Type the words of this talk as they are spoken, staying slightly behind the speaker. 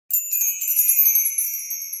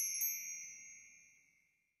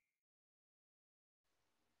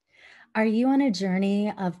Are you on a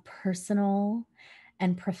journey of personal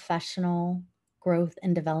and professional growth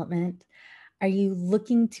and development? Are you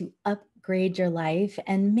looking to upgrade your life?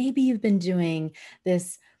 And maybe you've been doing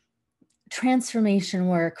this transformation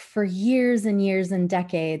work for years and years and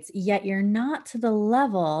decades, yet you're not to the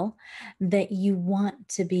level that you want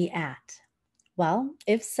to be at. Well,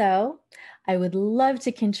 if so, I would love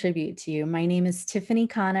to contribute to you. My name is Tiffany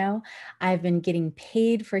Cano. I've been getting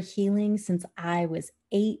paid for healing since I was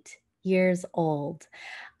 8 years old.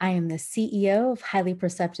 I am the CEO of Highly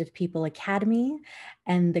Perceptive People Academy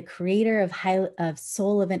and the creator of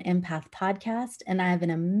Soul of an Empath podcast. And I have an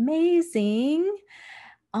amazing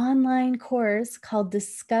online course called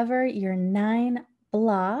Discover Your 9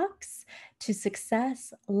 Blocks to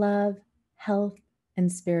Success, Love, Health,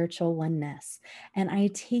 and Spiritual Oneness. And I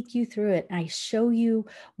take you through it. I show you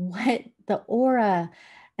what the aura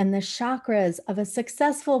and the chakras of a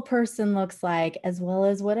successful person looks like, as well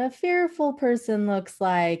as what a fearful person looks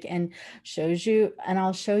like, and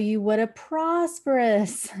I'll show you what a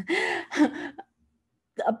prosperous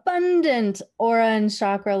abundant aura and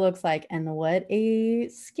chakra looks like, and what a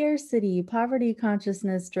scarcity, poverty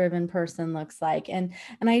consciousness driven person looks like. And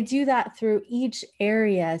I do that through each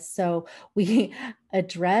area. So we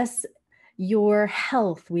address your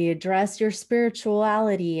health, we address your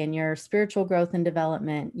spirituality and your spiritual growth and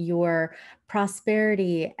development, your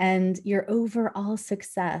prosperity, and your overall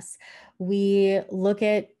success. We look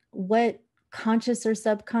at what conscious or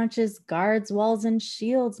subconscious guards, walls, and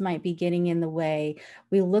shields might be getting in the way.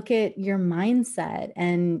 We look at your mindset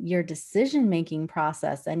and your decision-making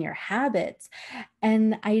process and your habits.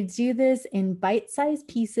 And I do this in bite-sized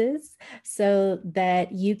pieces so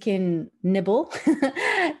that you can nibble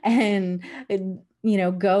and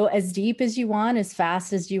go as deep as you want, as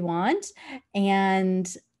fast as you want.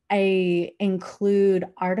 And I include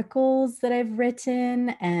articles that I've written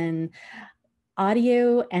and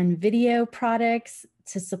audio and video products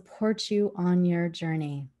to support you on your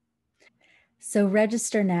journey. So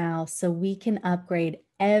register now so we can upgrade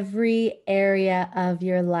every area of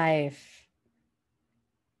your life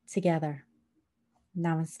together.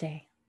 Namaste.